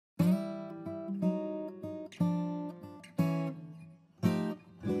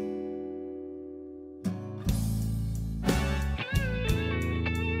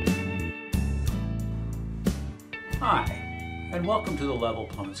and welcome to the Level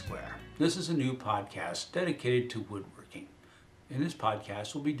Plumb and Square. This is a new podcast dedicated to woodworking. In this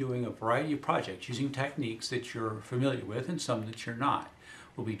podcast, we'll be doing a variety of projects using techniques that you're familiar with and some that you're not.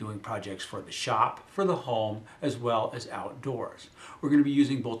 We'll be doing projects for the shop, for the home, as well as outdoors. We're going to be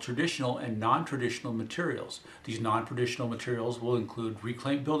using both traditional and non-traditional materials. These non-traditional materials will include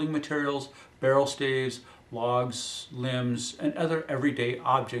reclaimed building materials, barrel staves, logs, limbs, and other everyday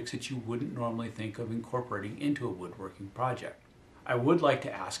objects that you wouldn't normally think of incorporating into a woodworking project. I would like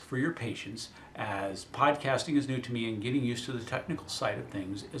to ask for your patience, as podcasting is new to me and getting used to the technical side of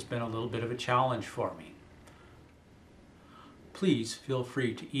things has been a little bit of a challenge for me. Please feel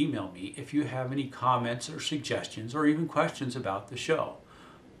free to email me if you have any comments or suggestions or even questions about the show.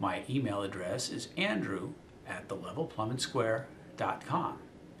 My email address is andrew@thelevelplumbandsquare.com.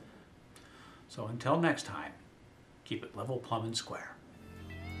 So until next time, keep it level, plumb, and square.